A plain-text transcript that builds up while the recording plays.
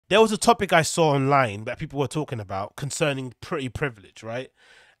there was a topic I saw online that people were talking about concerning pretty privilege, right?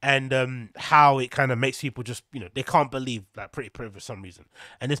 And how it kind of makes people just, they can't believe like pretty privilege for some reason.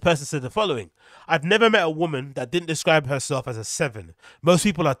 And this person said the following: I've never met a woman that didn't describe herself as a 7. Most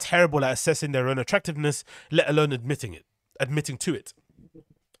people are terrible at assessing their own attractiveness, let alone admitting to it.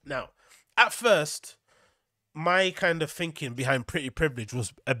 Now, at first, my kind of thinking behind pretty privilege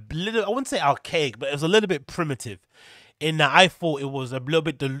was a little, I wouldn't say archaic, but it was a little bit primitive in that I thought it was a little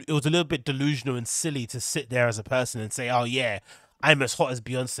bit it was a little bit delusional and silly to sit there as a person and say, "Oh yeah, I'm as hot as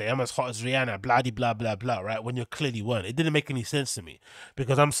Beyonce, I'm as hot as Rihanna, blah blah blah blah," right? When you clearly weren't. It didn't make any sense to me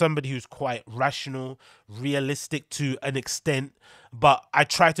because I'm somebody who's quite rational, realistic to an extent, but I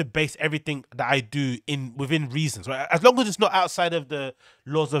try to base everything that I do in within reasons, right? As long as it's not outside of the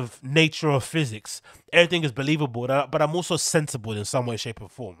laws of nature or physics, everything is believable. But I'm also sensible in some way, shape, or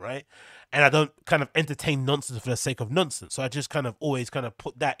form, right? And I don't kind of entertain nonsense for the sake of nonsense. So I just kind of always kind of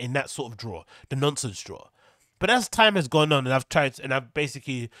put that in that sort of drawer, the nonsense drawer. But as time has gone on and I've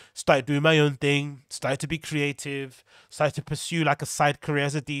basically started doing my own thing, started to be creative, started to pursue like a side career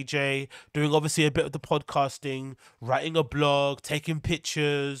as a DJ, doing obviously a bit of the podcasting, writing a blog, taking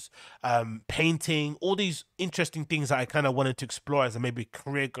pictures, painting, all these interesting things that I kind of wanted to explore as a maybe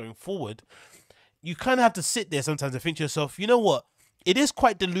career going forward. You kind of have to sit there sometimes and think to yourself, you know what? It is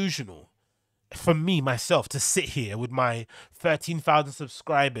quite delusional for me myself to sit here with my 13,000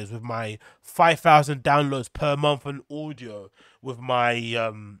 subscribers, with my 5,000 downloads per month on audio, with my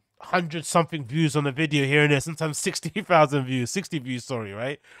 100 something views on a video here and there, sometimes 60,000 views, 60 views, sorry,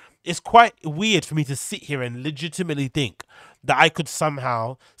 right? It's quite weird for me to sit here and legitimately think that I could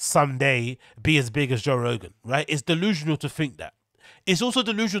somehow someday be as big as Joe Rogan, right? It's delusional to think that. It's also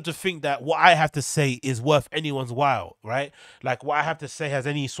delusional to think that what I have to say is worth anyone's while, right? Like what I have to say has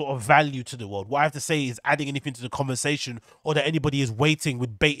any sort of value to the world. What I have to say is adding anything to the conversation, or that anybody is waiting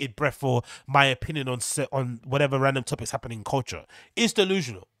with bated breath for my opinion on whatever random topics happening in culture. It's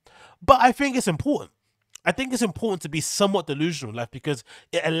delusional. But I think it's important. I think it's important to be somewhat delusional in life because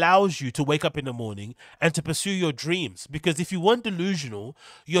it allows you to wake up in the morning and to pursue your dreams. Because if you weren't delusional,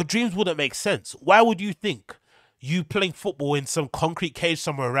 your dreams wouldn't make sense. Why would you think you playing football in some concrete cage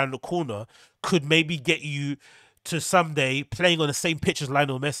somewhere around the corner could maybe get you to someday playing on the same pitch as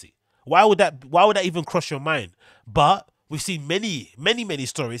Lionel Messi? Why would that even cross your mind? But we've seen many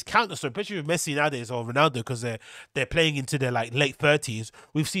stories, countless stories, especially with Messi nowadays or Ronaldo, because they're playing into their like late 30s.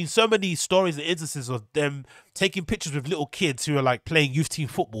 We've seen so many stories and instances of them taking pictures with little kids who are like playing youth team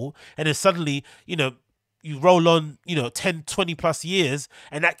football, and then suddenly, you roll on, 10, 20 plus years,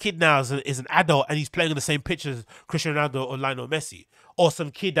 and that kid now is an adult and he's playing on the same pitch as Cristiano Ronaldo or Lionel Messi. Or some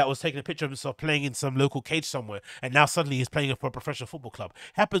kid that was taking a picture of himself playing in some local cage somewhere, and now suddenly he's playing for a professional football club.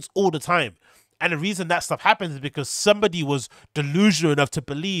 Happens all the time. And the reason that stuff happens is because somebody was delusional enough to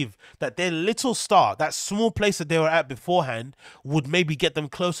believe that their little star, that small place that they were at beforehand, would maybe get them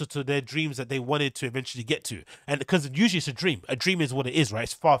closer to their dreams that they wanted to eventually get to. And because usually it's a dream. A dream is what it is, right?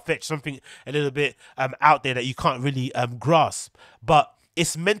 It's far-fetched, something a little bit out there that you can't really grasp. But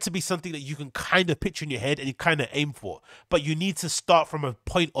it's meant to be something that you can kind of picture in your head and you kind of aim for. But you need to start from a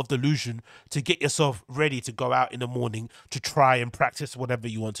point of delusion to get yourself ready to go out in the morning to try and practice whatever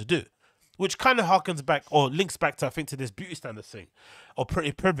you want to do. Which kind of harkens back or links back to, I think, to this beauty standard thing or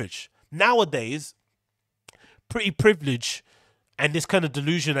pretty privilege. Nowadays, pretty privilege and this kind of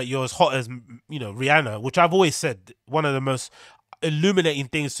delusion that you're as hot as, Rihanna, which I've always said, one of the most illuminating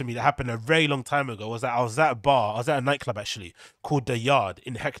things to me that happened a very long time ago was that I was at a nightclub actually called The Yard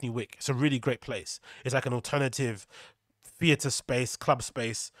in Hackney Wick. It's a really great place. It's like an alternative theater space, club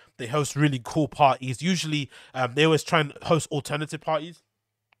space. They host really cool parties. Usually, they always try and host alternative parties.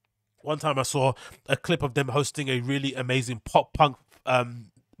 One time I saw a clip of them hosting a really amazing pop punk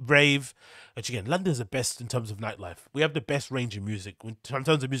rave, which again, London's the best in terms of nightlife. We have the best range of music in terms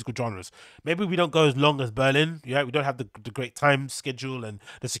of musical genres. Maybe we don't go as long as Berlin. Yeah, we don't have the great time schedule, and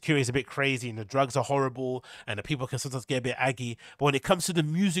the security is a bit crazy, and the drugs are horrible, and the people can sometimes get a bit aggy. But when it comes to the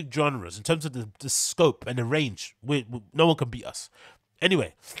music genres, in terms of the scope and the range, no one can beat us.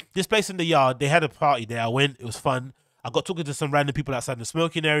 Anyway, this place in The Yard, they had a party there. I went. It was fun. I got talking to some random people outside the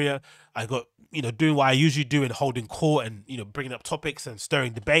smoking area. I got, doing what I usually do and holding court and, bringing up topics and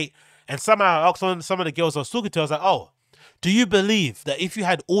stirring debate. And somehow I asked some of the girls I was talking to, I was like, oh, do you believe that if you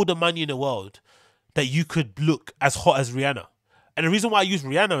had all the money in the world, that you could look as hot as Rihanna? And the reason why I use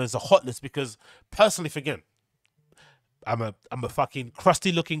Rihanna as a hotness, because personally, forget, I'm a fucking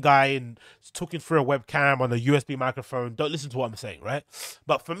crusty looking guy and talking through a webcam on a USB microphone. Don't listen to what I'm saying, right?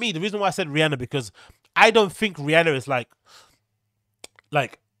 But for me, the reason why I said Rihanna, because I don't think Rihanna is like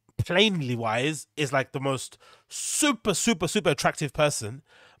plainly wise is like the most super attractive person.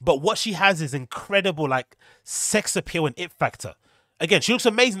 but what she has is incredible, like, sex appeal and it factor. Again, she looks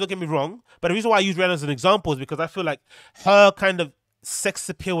amazing, don't get me wrong, but the reason why I use Rihanna as an example is because I feel like her kind of sex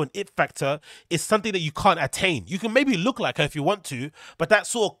appeal and it factor is something that you can't attain. You can maybe look like her if you want to, but that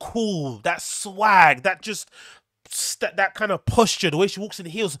sort of cool, that swag, that just that kind of posture, the way she walks in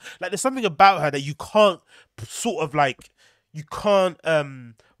heels, like there's something about her that you can't sort of like you can't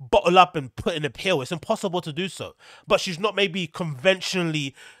bottle up and put in a pill. It's impossible to do so. But she's not maybe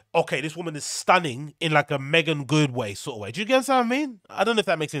conventionally, okay, this woman is stunning in like a Megan Good way sort of way. Do you get what I mean? I don't know if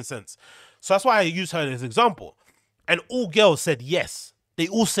that makes any sense. So that's why I use her as an example. And all girls said yes. They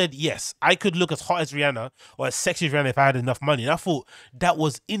all said yes. I could look as hot as Rihanna or as sexy as Rihanna if I had enough money. And I thought that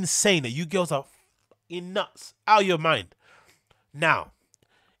was insane, that you girls are fucking nuts, out of your mind. Now,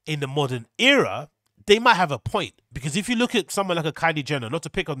 in the modern era, they might have a point, because if you look at someone like a Kylie Jenner, not to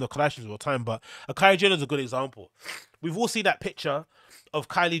pick on the Kardashians all the time, but a Kylie Jenner is a good example. We've all seen that picture of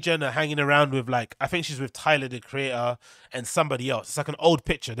Kylie Jenner hanging around with, like, I think she's with Tyler, the creator, and somebody else. It's like an old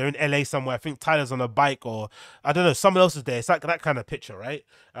picture. They're in LA somewhere. I think Tyler's on a bike, or I don't know, someone else is there. It's like that kind of picture, right?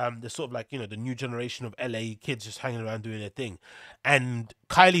 They're sort of like, you know, the new generation of LA kids just hanging around doing their thing. And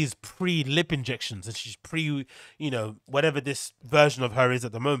Kylie's pre-lip injections, and she's pre, you know, whatever this version of her is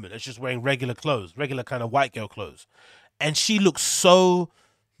at the moment. It's just wearing regular clothes, regular kind of white girl clothes. And she looks so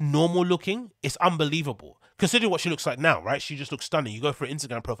normal looking. It's unbelievable. Considering what she looks like now, right? She just looks stunning. You go for an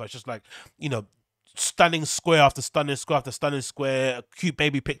Instagram profile, it's just like, you know, stunning square after stunning square after stunning square, a cute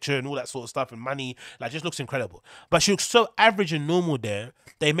baby picture and all that sort of stuff, and money. Like, just looks incredible. But she looks so average and normal there,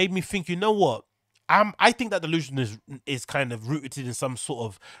 they made me think, you know what? I think that delusion is kind of rooted in some sort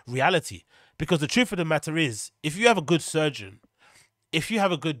of reality. Because the truth of the matter is, if you have a good surgeon, if you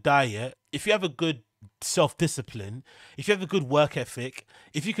have a good diet, if you have a good self-discipline, if you have a good work ethic,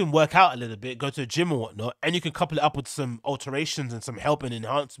 if you can work out a little bit, go to a gym or whatnot, and you can couple it up with some alterations and some help and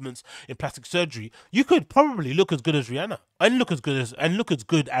enhancements in plastic surgery, you could probably look as good as Rihanna and look as good as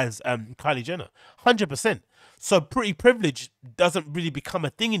Kylie Jenner, 100%. So pretty privilege doesn't really become a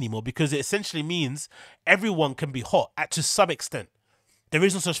thing anymore, because it essentially means everyone can be hot to some extent. There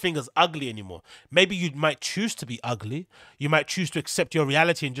is no such thing as ugly anymore. Maybe you might choose to be ugly. You might choose to accept your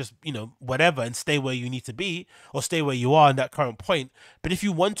reality and just, you know, whatever, and stay where you need to be, or stay where you are in that current point. But if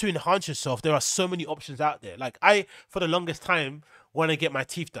you want to enhance yourself, there are so many options out there. Like, I, for the longest time, want to get my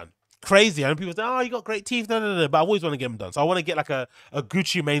teeth done. Crazy. I know people say, oh, you got great teeth, but I always want to get them done. So I want to get like a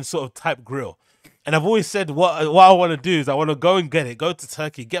Gucci Mane sort of type grill. And I've always said what I want to do is I want to go and get it, go to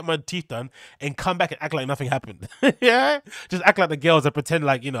Turkey, get my teeth done, and come back and act like nothing happened. Yeah, just act like the girls and pretend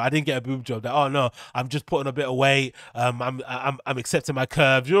like, you know, I didn't get a boob job. That, oh no, I'm just putting a bit of weight. I'm accepting my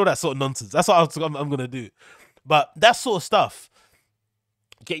curves. You know, that sort of nonsense. That's what I'm gonna do. But that sort of stuff,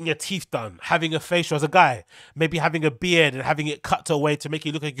 getting your teeth done, having a facial as a guy, maybe having a beard and having it cut away to make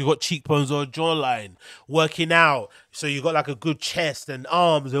it look like you got cheekbones or a jawline, working out so you got like a good chest and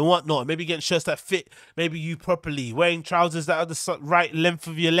arms and whatnot, maybe getting shirts that fit maybe you properly, wearing trousers that are the right length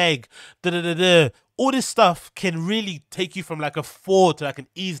of your leg, all this stuff can really take you from like a 4 to like an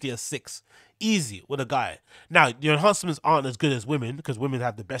easily a 6. Easy with a guy. Now, your enhancements aren't as good as women, because women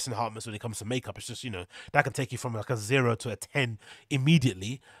have the best enhancements when it comes to makeup. It's just, you know, that can take you from like a 0 to a 10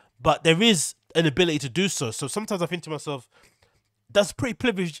 immediately. But there is an ability to do so. So sometimes I think to myself, does pretty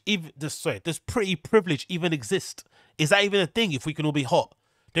privilege even exist? Is that even a thing if we can all be hot?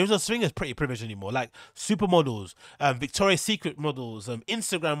 There is no swing as pretty privilege anymore. Like supermodels, Victoria's Secret models,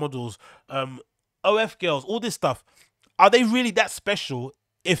 Instagram models, OF girls, all this stuff. Are they really that special?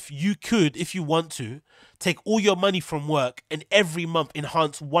 If you want to, take all your money from work and every month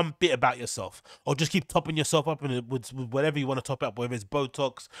enhance one bit about yourself, or just keep topping yourself up with whatever you want to top up, whether it's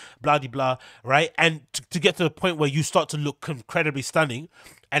Botox, blah, blah, blah, right? And to get to the point where you start to look incredibly stunning.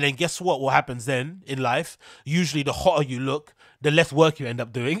 And then guess what happens then in life? Usually the hotter you look, the less work you end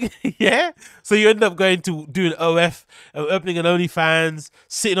up doing. Yeah? So you end up going to do an OF, opening an OnlyFans,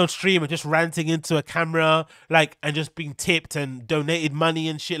 sitting on stream and just ranting into a camera, like, and just being tipped and donated money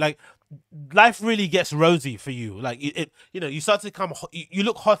and shit. Like, life really gets rosy for you. Like, you know, you start to become, you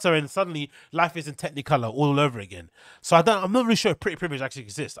look hotter, and suddenly life is in Technicolor all over again. So I'm not really sure if pretty privilege actually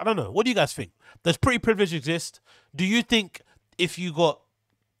exists. I don't know. What do you guys think? Does pretty privilege exist? Do you think if you got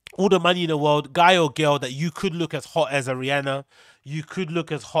all the money in the world, guy or girl, that you could look as hot as a Rihanna, you could look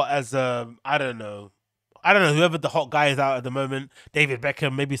as hot as I don't know, whoever the hot guy is out at the moment, David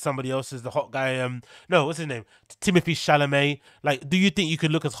Beckham, maybe somebody else is the hot guy. No, what's his name? Timothy Chalamet. Like, do you think you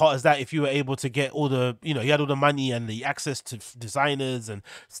could look as hot as that if you were able to get all the, you know, you had all the money and the access to designers and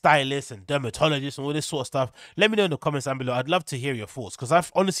stylists and dermatologists and all this sort of stuff? Let me know in the comments down below. I'd love to hear your thoughts, because I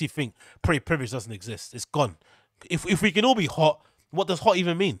honestly think pretty privilege doesn't exist. It's gone. If we can all be hot, what does hot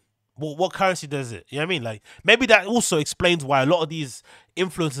even mean? What currency does it? You know what I mean? Like, maybe that also explains why a lot of these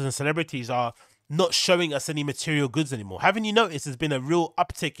influencers and celebrities are not showing us any material goods anymore. Haven't you noticed there's been a real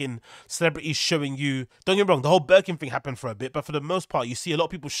uptick in celebrities showing you, don't get me wrong, the whole Birkin thing happened for a bit, but for the most part, you see a lot of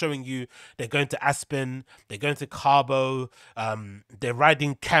people showing you they're going to Aspen, they're going to Cabo, they're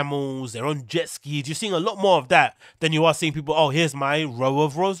riding camels, they're on jet skis. You're seeing a lot more of that than you are seeing people, oh, here's my row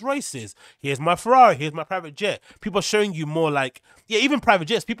of Rolls Royces, here's my Ferrari, here's my private jet. People are showing you more like, yeah, even private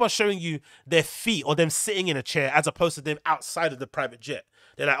jets, people are showing you their feet or them sitting in a chair as opposed to them outside of the private jet.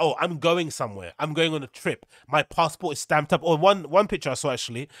 They're like, oh, I'm going somewhere. I'm going on a trip. My passport is stamped up. Or one picture I saw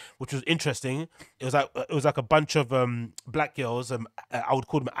actually, which was interesting. It was like a bunch of black girls. I would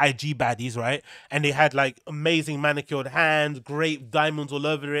call them IG baddies, right? And they had like amazing manicured hands, great diamonds all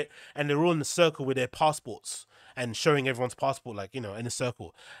over it, and they're all in a circle with their passports and showing everyone's passport, like, you know, in a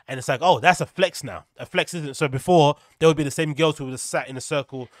circle. And it's like, oh, that's a flex now. A flex isn't. So before, there would be the same girls who would have sat in a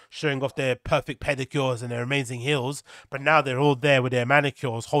circle showing off their perfect pedicures and their amazing heels. But now they're all there with their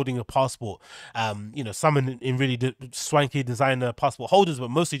manicures holding a passport. You know, some in really swanky designer passport holders, but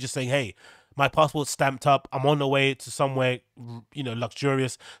mostly just saying, hey, my passport's stamped up. I'm on the way to somewhere, you know,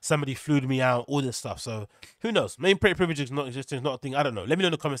 luxurious. Somebody flew me out, all this stuff. So who knows? Maybe pretty privilege is not existing, not a thing. I don't know. Let me know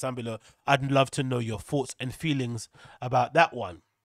in the comments down below. I'd love to know your thoughts and feelings about that one.